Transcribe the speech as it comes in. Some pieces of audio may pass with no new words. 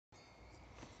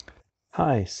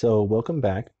Hi, so welcome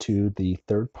back to the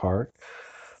third part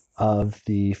of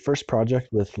the first project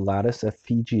with Lattice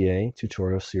FPGA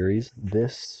tutorial series.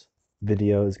 This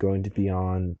video is going to be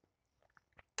on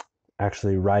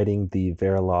actually writing the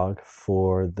Verilog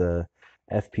for the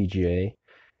FPGA.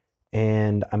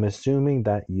 And I'm assuming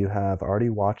that you have already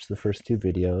watched the first two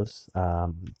videos,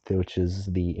 which is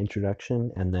the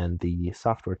introduction and then the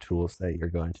software tools that you're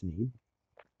going to need.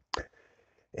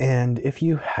 And if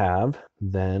you have,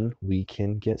 then we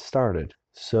can get started.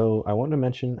 So I want to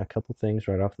mention a couple things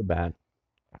right off the bat,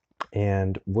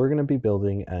 and we're going to be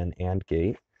building an AND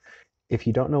gate. If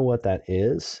you don't know what that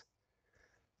is,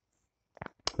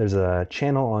 there's a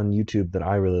channel on YouTube that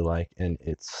I really like, and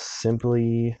it's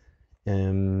Simply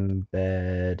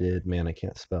Embedded. Man, I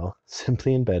can't spell.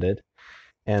 Simply Embedded.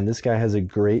 And this guy has a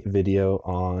great video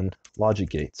on logic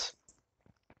gates.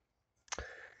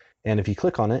 And if you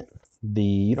click on it,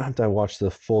 you don't have to watch the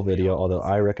full video, although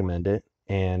I recommend it.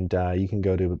 And you can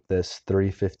go to this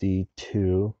 3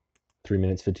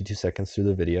 minutes 52 seconds through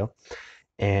the video.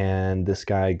 And this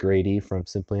guy Grady from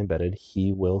Simply Embedded,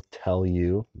 he will tell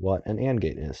you what an AND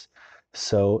gate is.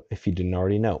 So if you didn't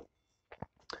already know.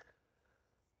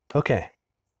 Okay,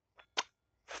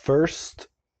 first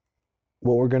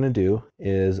what we're going to do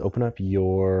is open up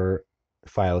your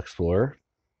file explorer,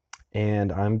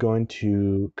 and I'm going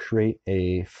to create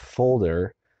a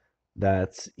folder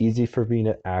that's easy for me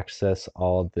to access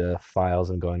all the files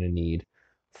I'm going to need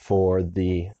for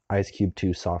the Icecube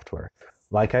 2 software.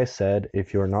 Like I said,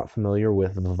 if you're not familiar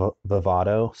with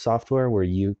Vivado software, or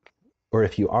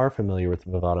if you are familiar with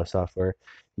Vivado software,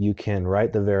 you can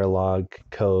write the Verilog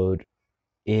code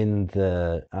in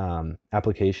the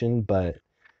application, but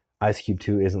Icecube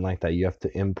 2 isn't like that. You have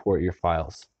to import your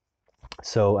files.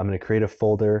 So I'm going to create a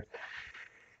folder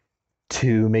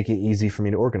to make it easy for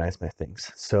me to organize my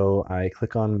things. So I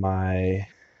click on my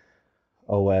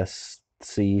OSC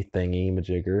thingy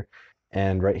majigger,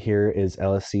 and right here is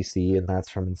LSCC, and that's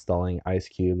from installing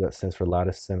Icecube. That stands for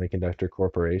Lattice Semiconductor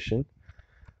Corporation.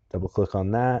 Double click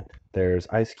on that. There's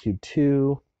Icecube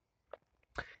 2,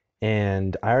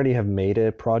 and I already have made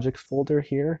a projects folder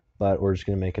here, but we're just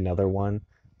going to make another one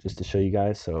just to show you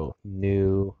guys. So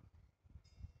new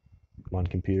on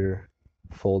computer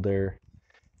folder,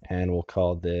 and we'll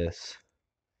call this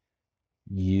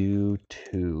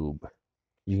YouTube.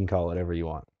 You can call it whatever you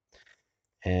want.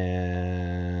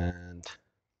 And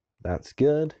that's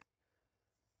good.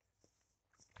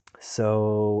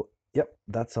 So, yep,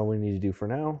 that's all we need to do for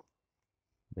now.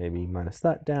 Maybe minus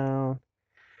that down.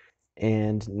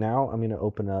 And now I'm going to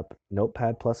open up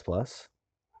Notepad++,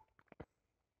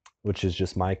 which is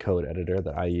just my code editor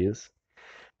that I use.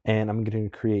 And I'm going to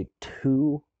create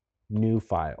two new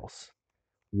files.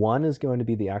 One is going to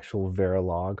be the actual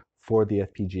Verilog for the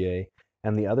FPGA,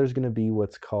 and the other is going to be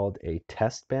what's called a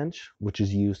test bench, which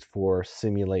is used for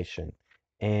simulation.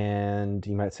 And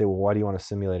you might say, well, why do you want to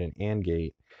simulate an AND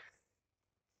gate?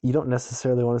 You don't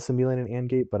necessarily want to simulate an AND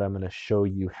gate, but I'm going to show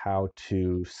you how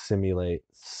to simulate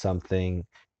something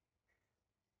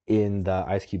in the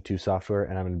Icecube 2 software,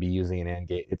 and I'm going to be using an AND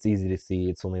gate. It's easy to see.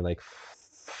 It's only like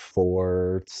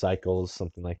 4 cycles,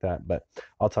 something like that, but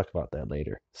I'll talk about that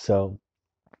later. So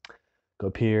go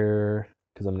up here,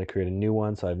 because I'm going to create a new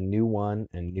one. So I have new 1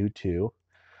 and new 2.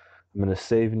 I'm going to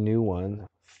save new 1,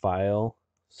 file,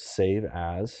 save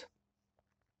as,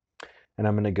 and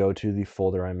I'm going to go to the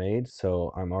folder I made.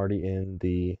 So I'm already in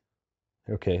the,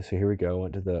 okay, so here we go.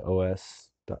 Went to the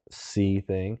OSC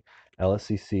thing,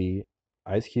 LSCC,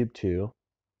 Icecube 2,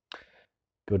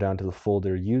 go down to the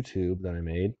folder YouTube that I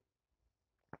made.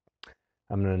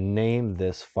 I'm going to name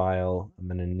this file, I'm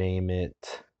going to name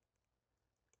it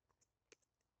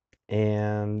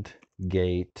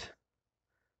andgate.v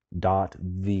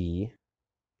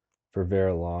for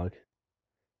Verilog,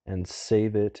 and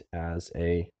save it as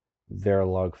a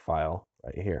Verilog file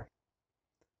right here.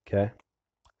 Okay,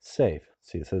 save.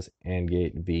 See, it says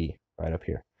andgate v right up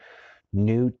here.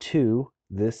 New 2,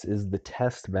 this is the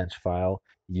test bench file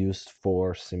used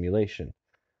for simulation.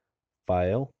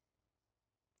 File,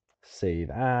 save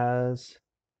as,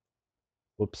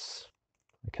 whoops,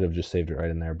 I could have just saved it right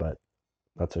in there, but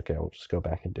that's okay. We'll just go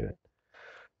back and do it.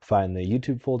 Find the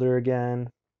YouTube folder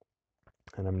again,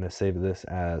 and I'm going to save this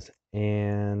as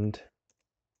and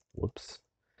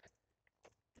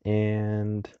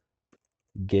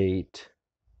gate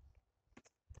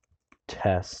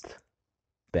test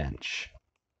bench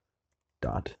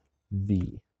dot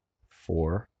v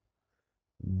for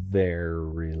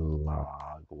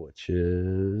Verilog, which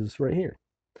is right here.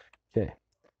 Okay,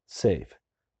 save.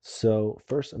 So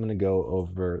first I'm going to go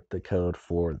over the code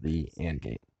for the AND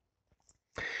gate.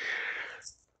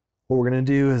 what we're going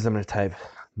to do is I'm going to type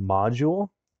module,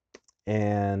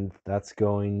 and that's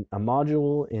going, a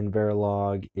module in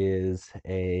Verilog is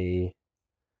a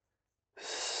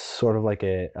sort of like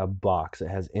a box. It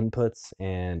has inputs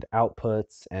and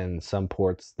outputs and some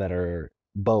ports that are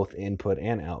both input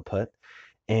and output.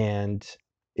 And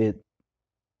it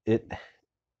it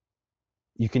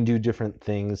you can do different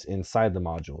things inside the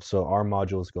module. So our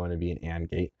module is going to be an AND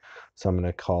gate. So I'm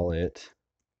going to call it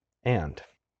AND.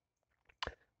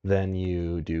 Then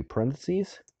you do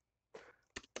parentheses,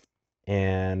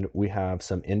 and we have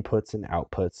some inputs and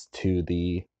outputs to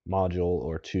the module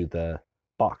or to the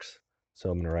box. So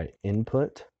I'm going to write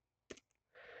input.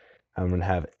 I'm going to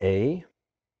have A,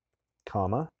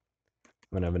 comma. I'm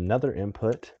going to have another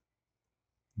input,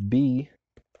 B,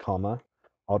 comma.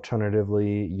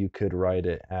 Alternatively, you could write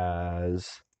it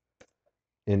as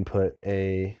input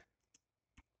A,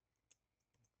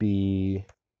 B,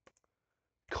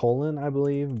 colon, I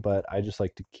believe, but I just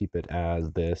like to keep it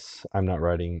as this. I'm not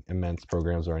writing immense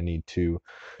programs where I need to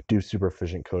do super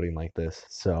efficient coding like this.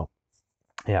 So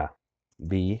yeah,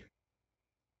 B,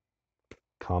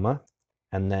 comma,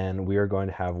 and then we are going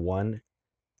to have one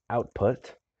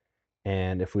output.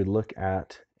 And if we look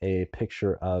at a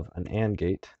picture of an AND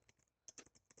gate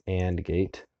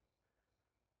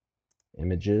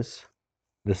images,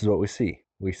 this is what we see.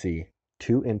 We see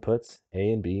two inputs,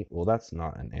 A and B. Well, that's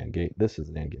not an AND gate. This is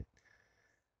an AND gate.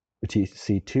 We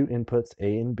see two inputs,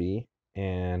 A and B,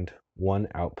 and one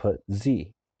output,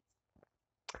 Z.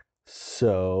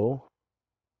 So,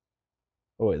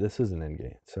 oh wait, this is an AND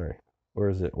gate. Sorry. Or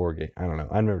is it OR gate? I don't know.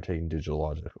 I've never taken digital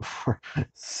logic before.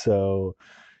 So,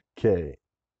 okay.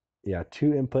 Yeah,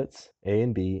 two inputs, A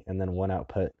and B, and then one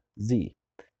output, Z.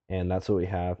 And that's what we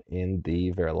have in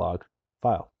the Verilog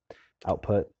file.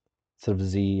 Output, instead of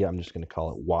Z, I'm just going to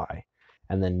call it Y.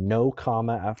 And then no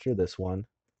comma after this one,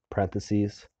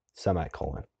 parentheses,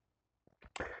 semicolon.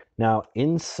 Now,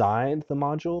 inside the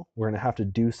module, we're going to have to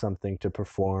do something to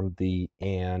perform the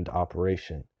AND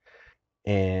operation.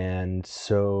 And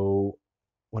so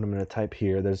what I'm going to type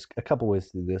here, there's a couple ways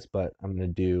to do this, but I'm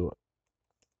going to do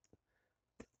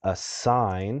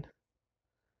assign,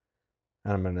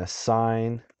 and I'm going to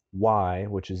assign Y,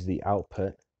 which is the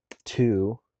output,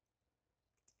 to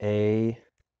A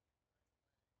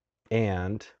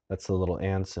and, that's the little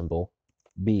and symbol,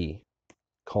 B,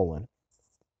 colon.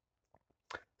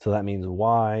 So that means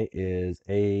Y is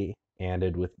A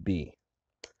ANDed with B.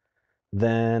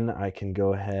 Then I can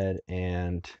go ahead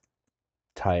and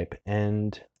type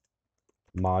end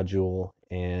module,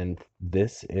 and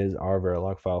this is our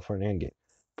Verilog file for an AND gate.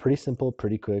 Pretty simple,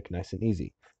 pretty quick, nice and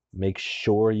easy. Make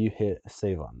sure you hit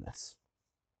save on this.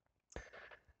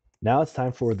 Now it's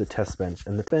time for the test bench.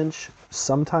 And the bench,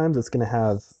 sometimes it's going to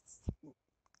have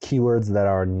keywords that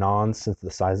are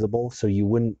non-synthesizable, so you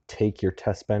wouldn't take your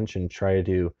test bench and try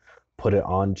to put it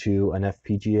onto an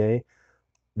FPGA.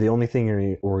 The only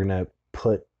thing we're going to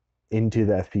put into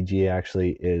the FPGA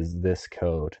actually is this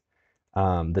code.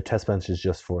 The test bench is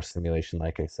just for simulation,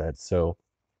 like I said, so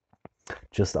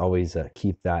just always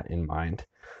keep that in mind.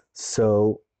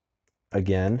 So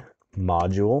again,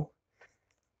 module,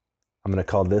 I'm going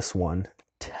to call this one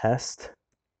test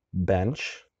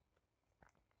bench,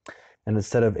 and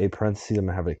instead of a parentheses, I'm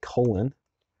going to have a colon.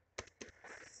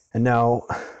 And now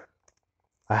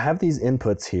I have these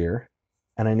inputs here,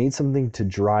 and I need something to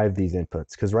drive these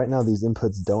inputs, because right now these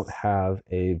inputs don't have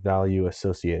a value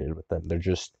associated with them.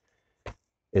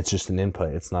 It's just an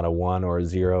input. It's not a 1 or a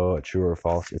 0, a true or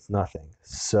false. It's nothing.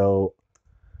 So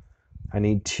I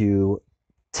need to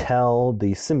tell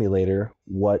the simulator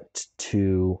what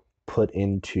to put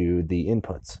into the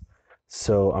inputs.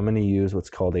 So I'm going to use what's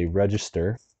called a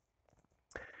register.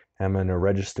 I'm going to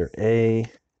register A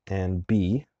and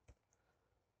B,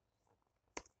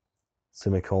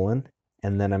 semicolon,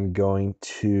 and then I'm going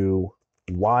to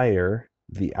wire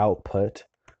the output.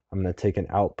 I'm going to take an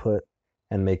output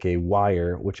and make a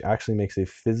wire, which actually makes a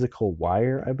physical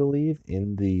wire, I believe,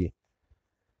 in the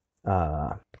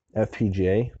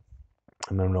FPGA.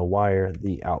 I'm going to wire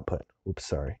the output. Oops,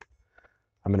 sorry.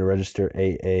 I'm going to register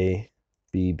AA,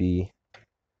 BB,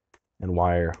 and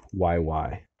wire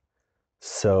YY.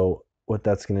 So what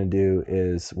that's going to do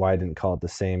is, why I didn't call it the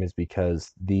same is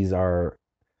because these are,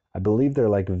 I believe they're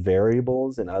like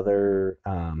variables in other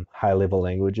high-level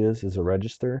languages is a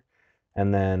register.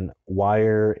 And then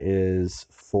wire is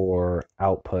for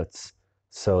outputs.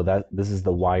 So that this is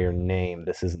the wire name.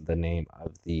 This isn't the name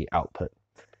of the output.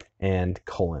 And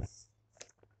colon.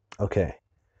 Okay.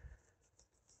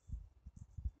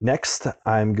 Next,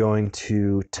 I'm going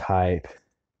to type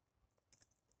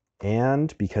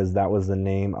and, because that was the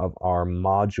name of our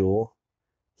module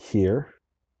here.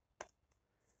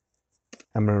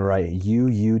 I'm going to write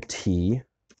UUT,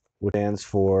 which stands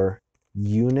for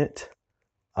unit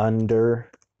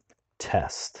under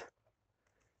test.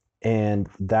 And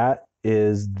that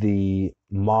is the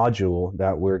module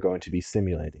that we're going to be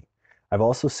simulating. I've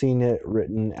also seen it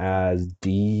written as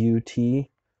DUT,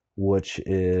 which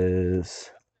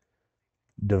is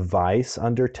device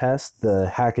under test.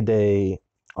 The Hackaday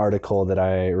article that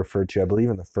I referred to, I believe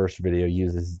in the first video,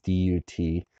 uses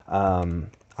DUT.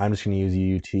 I'm just going to use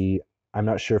UUT. I'm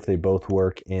not sure if they both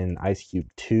work in IceCube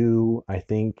 2. I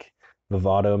think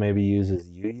Vivado maybe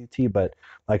uses UUT, but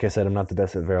like I said, I'm not the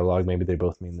best at Verilog. Maybe they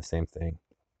both mean the same thing.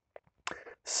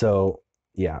 So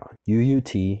yeah,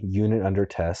 UUT, unit under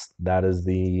test, that is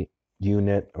the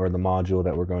unit or the module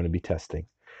that we're going to be testing.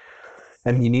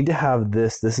 And you need to have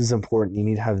this is important, you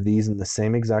need to have these in the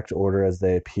same exact order as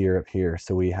they appear up here.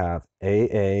 So we have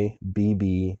AA,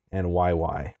 BB, and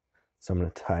YY. So I'm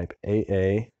going to type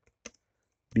AA,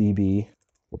 BB,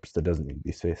 whoops, there doesn't need to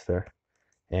be space there,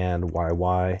 and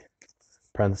YY,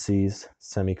 parentheses,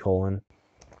 semicolon.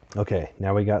 Okay,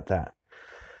 now we got that.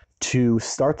 To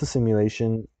start the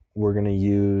simulation, we're going to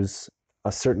use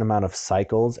a certain amount of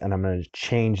cycles, and I'm going to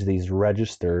change these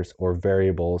registers or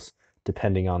variables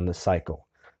depending on the cycle.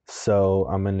 So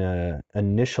I'm going to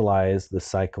initialize the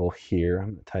cycle here. I'm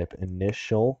going to type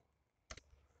initial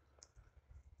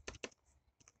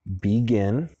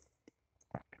begin,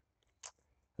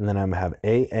 and then I'm going to have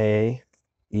AA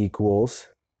equals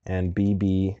and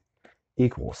BB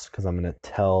equals, because I'm going to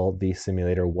tell the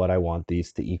simulator what I want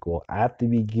these to equal at the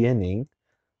beginning,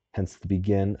 hence the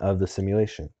begin of the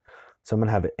simulation. So I'm going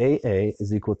to have AA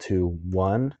is equal to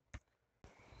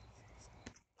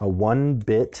a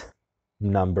 1-bit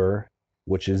number,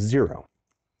 which is 0.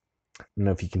 I don't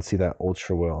know if you can see that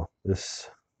ultra well. This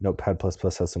Notepad++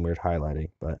 has some weird highlighting,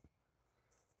 but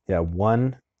yeah,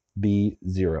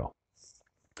 1B0.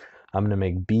 I'm going to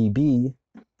make BB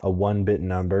a 1-bit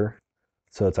number,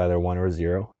 so it's either 1 or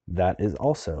 0. That is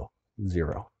also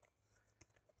 0.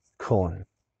 Colon.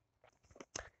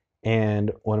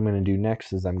 And what I'm going to do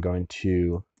next is I'm going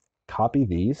to copy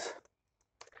these,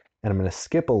 and I'm going to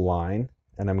skip a line,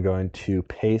 and I'm going to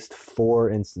paste 4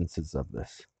 instances of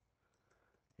this.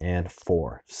 And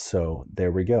 4. So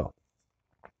there we go.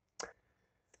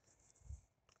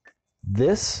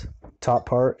 This top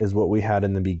part is what we had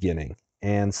in the beginning.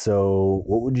 And so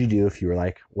what would you do if you were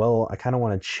like, well, I kind of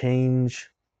want to change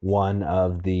one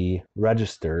of the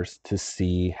registers to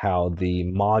see how the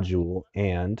module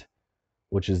and,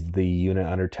 which is the unit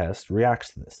under test,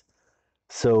 reacts to this.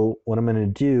 So what I'm going to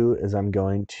do is I'm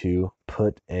going to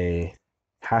put a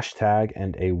hashtag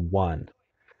and a 1.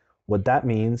 What that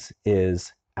means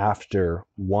is after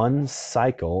one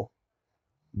cycle,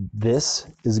 this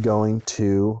is going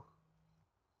to,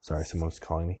 sorry, someone's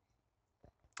calling me.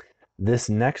 This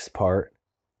next part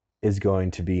is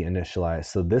going to be initialized.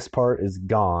 So this part is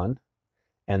gone,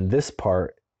 and this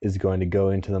part is going to go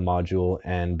into the module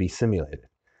and be simulated.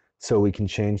 So we can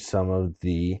change some of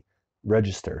the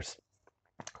registers.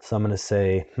 So I'm going to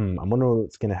say, I wonder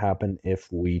what's going to happen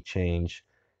if we change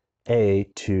A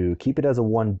to keep it as a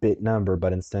 1-bit number,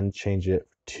 but instead change it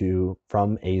to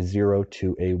from a 0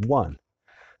 to a 1.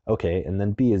 Okay, and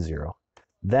then B is 0.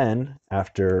 Then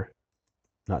after,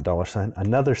 not $,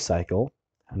 another cycle,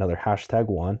 another hashtag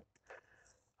 1,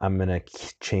 I'm going to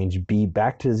change B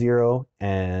back to 0,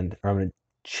 and I'm going to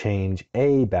change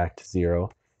A back to 0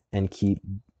 and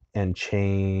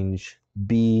change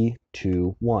B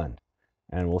to 1.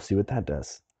 And we'll see what that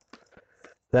does.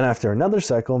 Then after another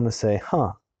cycle, I'm going to say,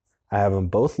 I have them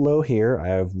both low here. I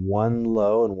have 1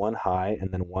 low and 1 high,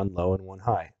 and then 1 low and 1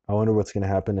 high. I wonder what's going to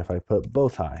happen if I put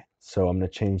both high. So I'm going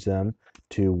to change them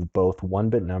to both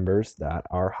 1-bit numbers that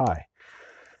are high.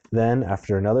 Then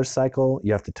after another cycle,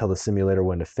 you have to tell the simulator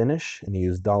when to finish, and you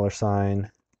use $,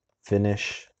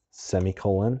 finish,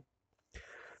 semicolon.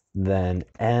 Then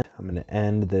end. I'm going to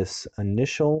end this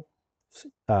initial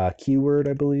keyword,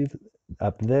 I believe,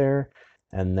 up there,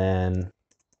 and then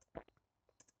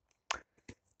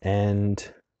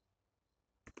end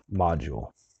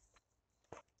module.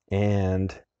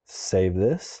 And save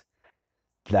this.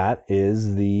 That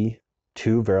is the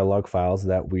 2 Verilog files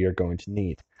that we are going to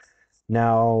need.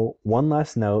 Now, one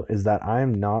last note is that I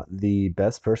am not the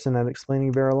best person at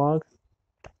explaining Verilog.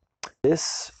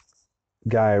 This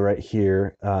guy right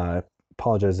here,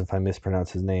 apologize if I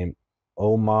mispronounce his name,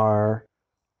 Osmar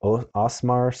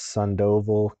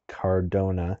Sandoval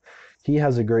Cardona. He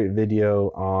has a great video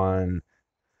on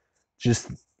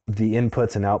just the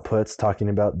inputs and outputs, talking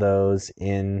about those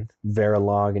in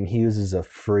Verilog, and he uses a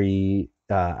free,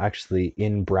 actually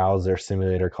in-browser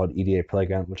simulator called EDA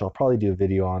Playground, which I'll probably do a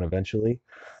video on eventually.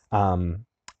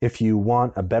 If you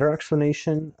want a better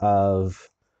explanation of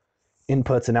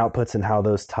inputs and outputs and how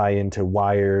those tie into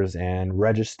wires and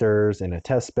registers and a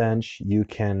test bench, you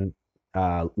can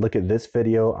look at this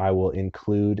video. I will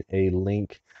include a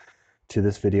link to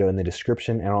this video in the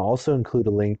description, and I'll also include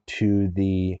a link to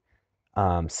the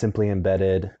Simply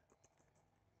Embedded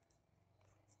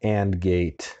AND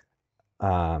Gate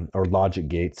or Logic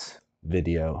Gates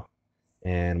video,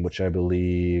 and which I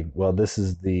believe, well, this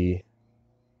is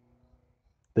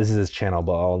his channel,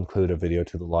 but I'll include a video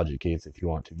to the Logic Gates if you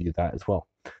want to view that as well.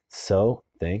 So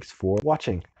thanks for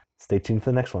watching. Stay tuned for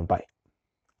the next one. Bye.